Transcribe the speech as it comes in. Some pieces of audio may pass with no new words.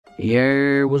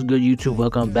Yeah, what's good, YouTube?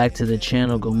 Welcome back to the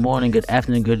channel. Good morning, good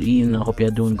afternoon, good evening. I hope y'all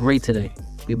doing great today.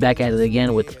 We're back at it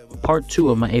again with part 2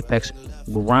 of my Apex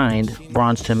grind,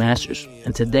 bronze to masters.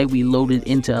 And today we loaded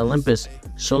into Olympus,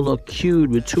 solo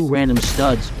queued with 2 random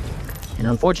studs. And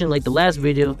unfortunately, like the last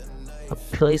video,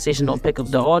 PlayStation don't pick up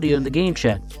the audio in the game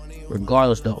chat.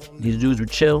 Regardless though, these dudes were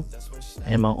chill.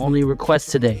 And my only request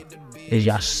today is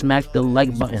y'all smack the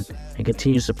like button and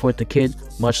continue to support the kid.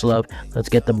 Much love. Let's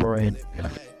get the bread.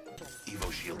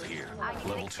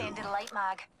 Extended light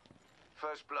mag.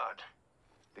 First blood.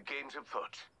 The game's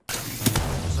afoot.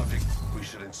 Subject, we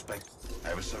should inspect. I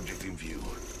have a subject in view.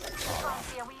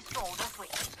 Fancy a wee stroll this way.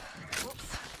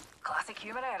 Oops. Classic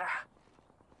human error.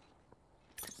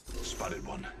 Spotted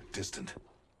one. Distant.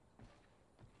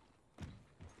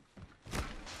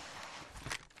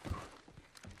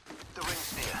 The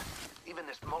ring's near. Even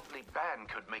this motley band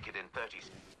could make it in 30s.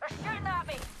 They're shooting at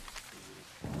me.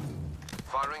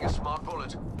 Firing a smart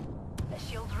bullet. The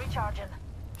shield's recharging.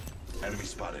 Enemy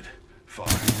spotted. Fire.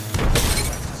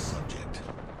 That's the subject.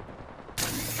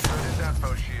 Turn in that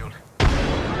foe shield.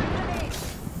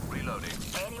 Reloading.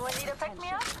 Anyone need to pick me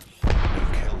up? New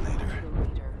kill leader.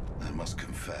 I must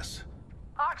confess.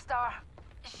 Arcstar.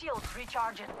 Shield's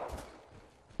recharging.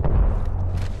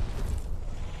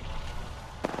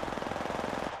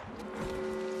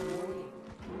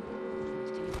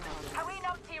 Haween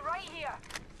up to you right here.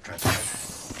 Trap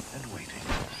set and waiting.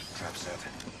 Trap set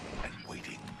and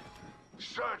waiting.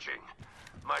 Surging.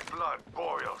 My blood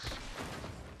boils.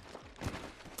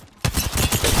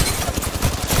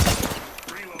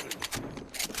 Reloading.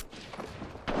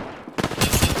 I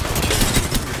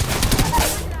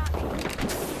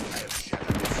have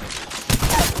shattered this.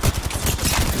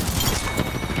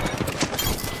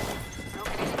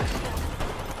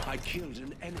 I killed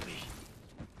an enemy.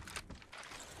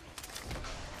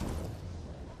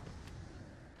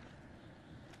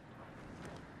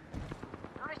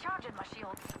 Recharging my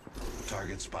shield.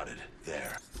 Target spotted.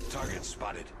 There. Target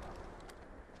spotted.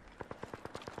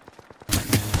 I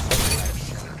have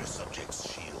shattered a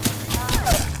subject's shield.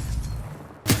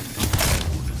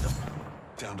 Wounded them.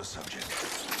 Down to subject.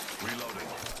 Reloading.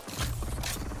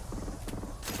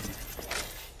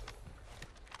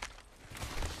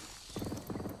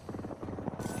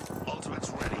 Ultimate's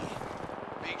ready.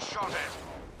 Being shot at.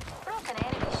 Broken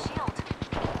enemy shield.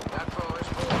 That foe is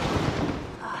full.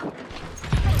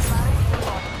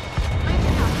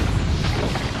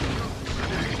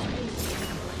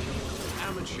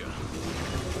 Amateur.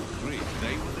 Great.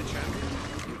 They were the champion.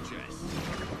 Good chess.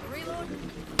 Reload.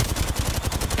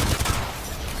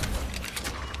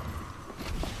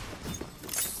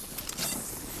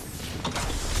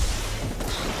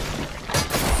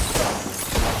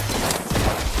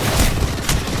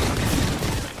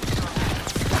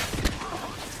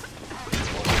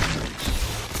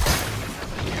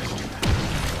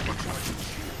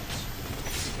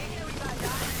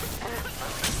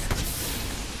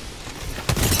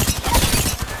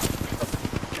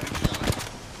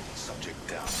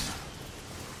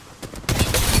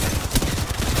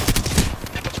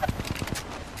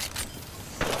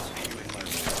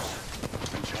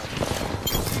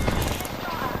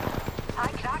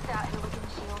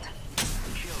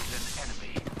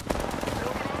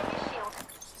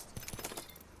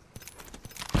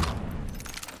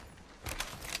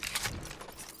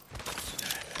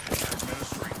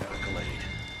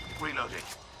 Reloading.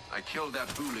 I killed that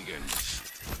hooligan.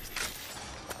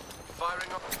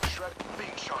 Firing up. Shred.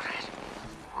 Being shot at.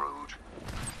 Rude.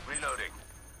 Reloading.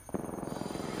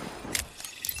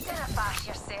 Didn't bash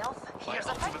yourself. Here's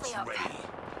a pick me up. Ready.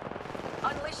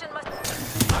 Unleashing my.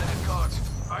 Landed cards.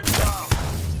 I'm down.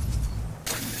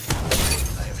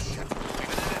 I have shot.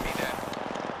 Even an enemy dead.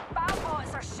 Bad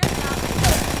bots are shooting at me.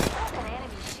 Broken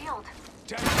enemy shield.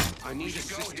 Damn it. I need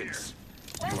assistance.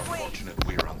 You are fortunate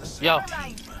we're on the same Yo.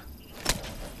 team.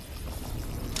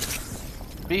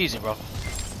 Be easy, bro.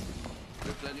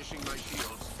 Replenishing my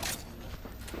shields.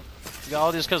 You got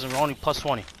all these because we're only plus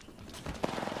 20.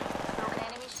 Broken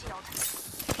enemy shield.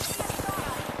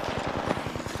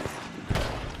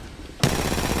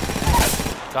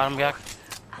 Got him, Gak.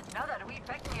 Another wee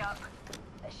pick me up.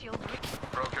 The shield.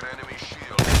 Broken enemy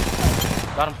shield.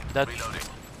 Got him. Dead. Reloading.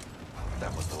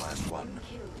 That was the last one.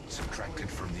 Subtracted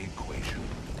from the equation.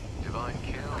 Divine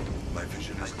kill. My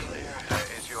vision is clear.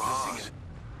 Is your heart?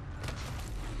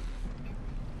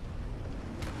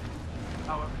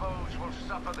 Our foes will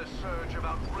suffer the surge of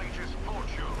outrageous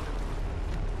fortune.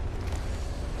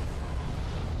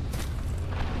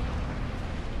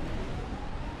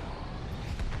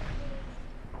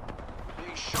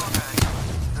 Being shot at.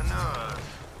 The nerve.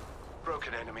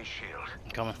 Broken enemy shield.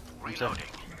 Coming. Reloading.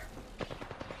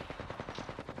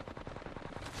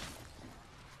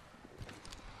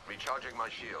 Recharging my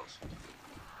shields.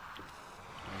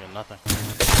 I got nothing.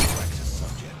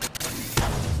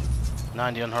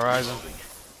 90 on horizon.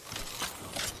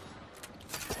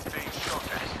 Being shot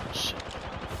at. Shit.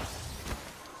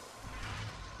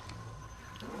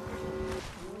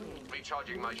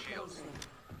 Recharging my shields.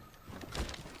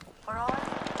 We're on.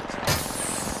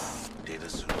 Data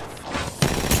soon to follow.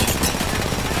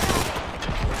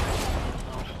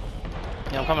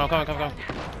 Yeah, I'm coming. Won't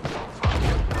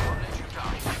let you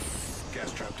die.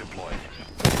 Gas trap deployed.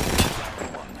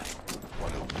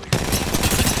 One oblique.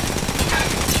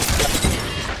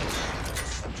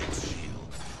 Subject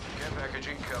shield. Care package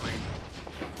incoming.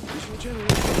 Visual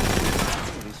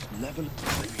generation is level.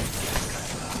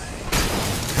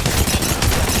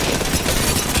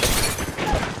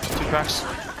 Two cracks.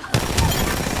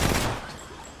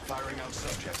 Firing out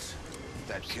subjects.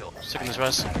 That kill. Sticking this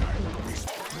res.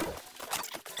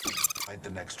 Find the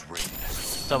next ring.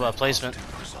 Talk about placement.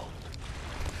 Result.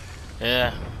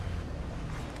 Yeah.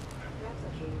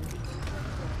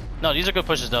 No, these are good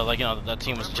pushes though. Like, you know, that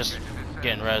team was just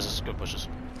getting res. It's good pushes.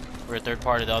 We're a third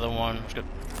party. The other one was good.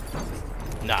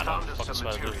 Nah, no. Fucking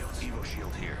spider dude. Evo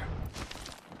shield here.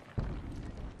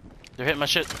 They're hitting my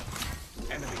shit.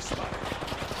 Enemy spotted.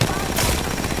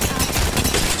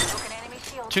 Broken enemy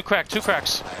shield. Two cracks. I have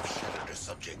shattered a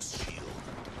subject's shield.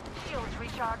 Shields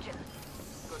recharging.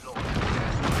 Good lord.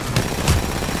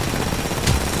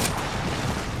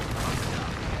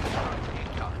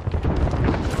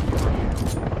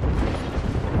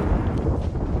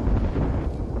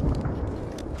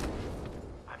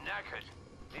 I'm knackered.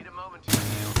 Need a moment to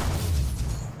heal.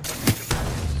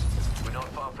 We're not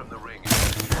far from the ring.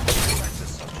 That's the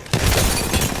subject.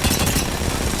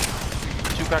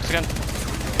 Two cracks again.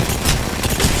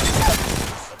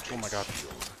 Oh my god.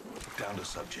 Down to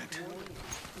subject.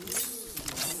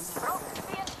 Roof's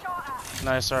being shot at.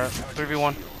 Nice, alright.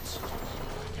 3v1.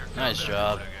 Nice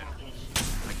job.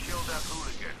 I killed that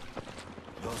hooligan.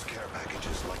 Those care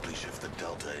packages likely shift the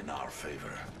delta in our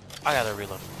favor. I gotta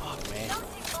reload. Fuck, man.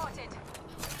 Numpty spotted.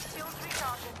 Shields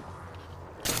recharging.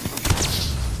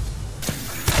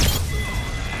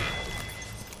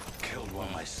 Killed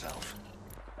one myself.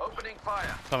 Opening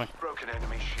fire. Coming. Broken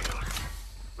enemy shield.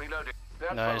 Reloading.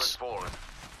 That Nice. foe has fallen.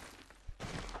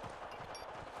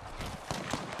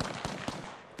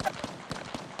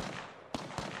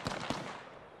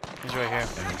 He's right here.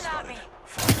 Looking at me.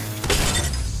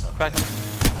 Crack him.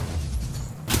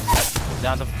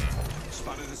 Down them.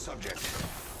 Spotted the subject.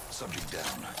 Subject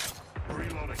down.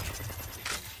 Reloading.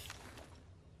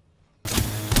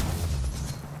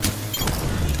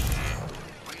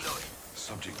 Reloading.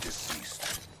 Subject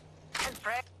deceased. And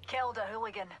Fred killed a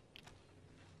hooligan.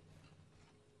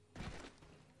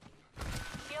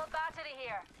 Shield battery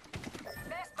here.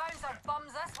 Best bouncer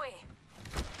bums this way.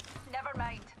 Never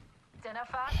mind. Dinner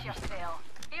fast yourself.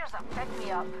 Here's a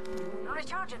pick-me-up.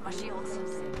 Recharging my shields.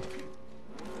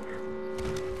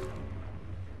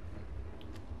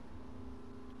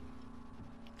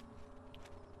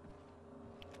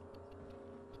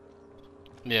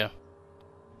 Yeah.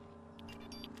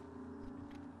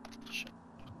 Shit.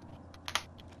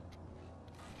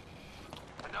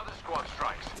 Another squad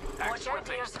strikes. Act Watch out,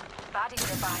 swiftly. dears. Baddies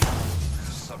nearby.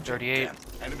 Subject 38. down.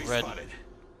 Enemy Red. spotted.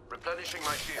 Replenishing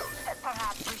my shield.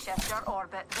 Perhaps we shift your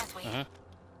orbit this way. Mm-hmm.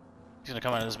 He's gonna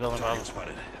come out of this building probably. Target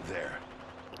spotted. There.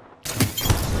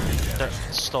 There.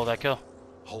 Stole that kill.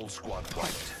 Whole squad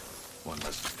wiped. One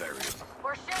less variable.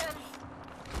 We're shooting.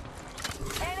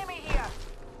 Enemy here.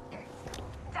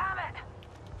 Damn it.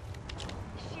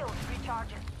 Shield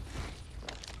recharging.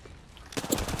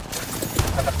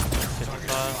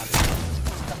 55.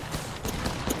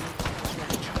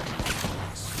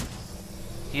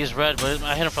 He is red, but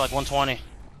I hit him for like 120.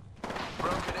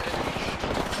 Broken enemy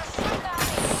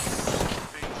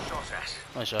being shot at.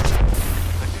 Nice shot.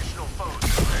 Additional foes.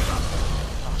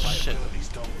 Oh shit. Abilities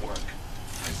don't work.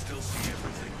 I still see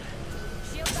everything.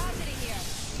 Shield battery here.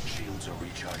 Shields are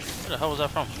recharging. Where the hell was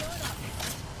that from?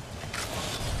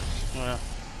 Yeah.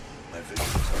 My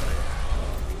visions are there.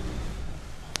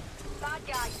 Bad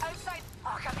guy outside.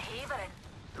 Oh, I'm havering.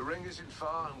 The ring isn't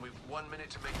far, and we've 1 minute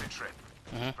to make the trip.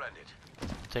 Mhm. Splendid.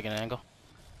 Taking an angle.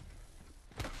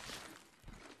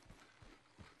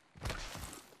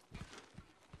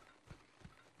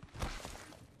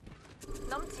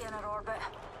 Numpty in our orbit.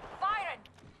 Firing.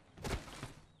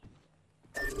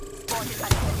 Spotted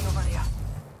an enemy over there.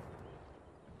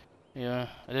 Yeah.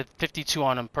 I did 52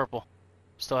 on him, purple.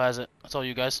 Still has it. That's all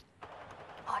you guys.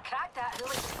 I cracked that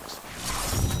hooligan.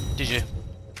 GG.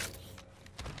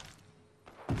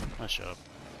 Nice job.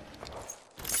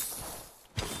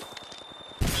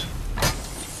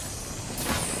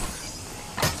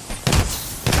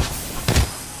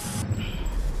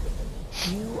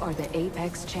 are the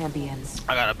Apex champions.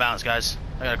 I gotta bounce, guys.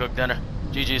 I gotta cook dinner.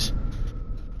 GG's.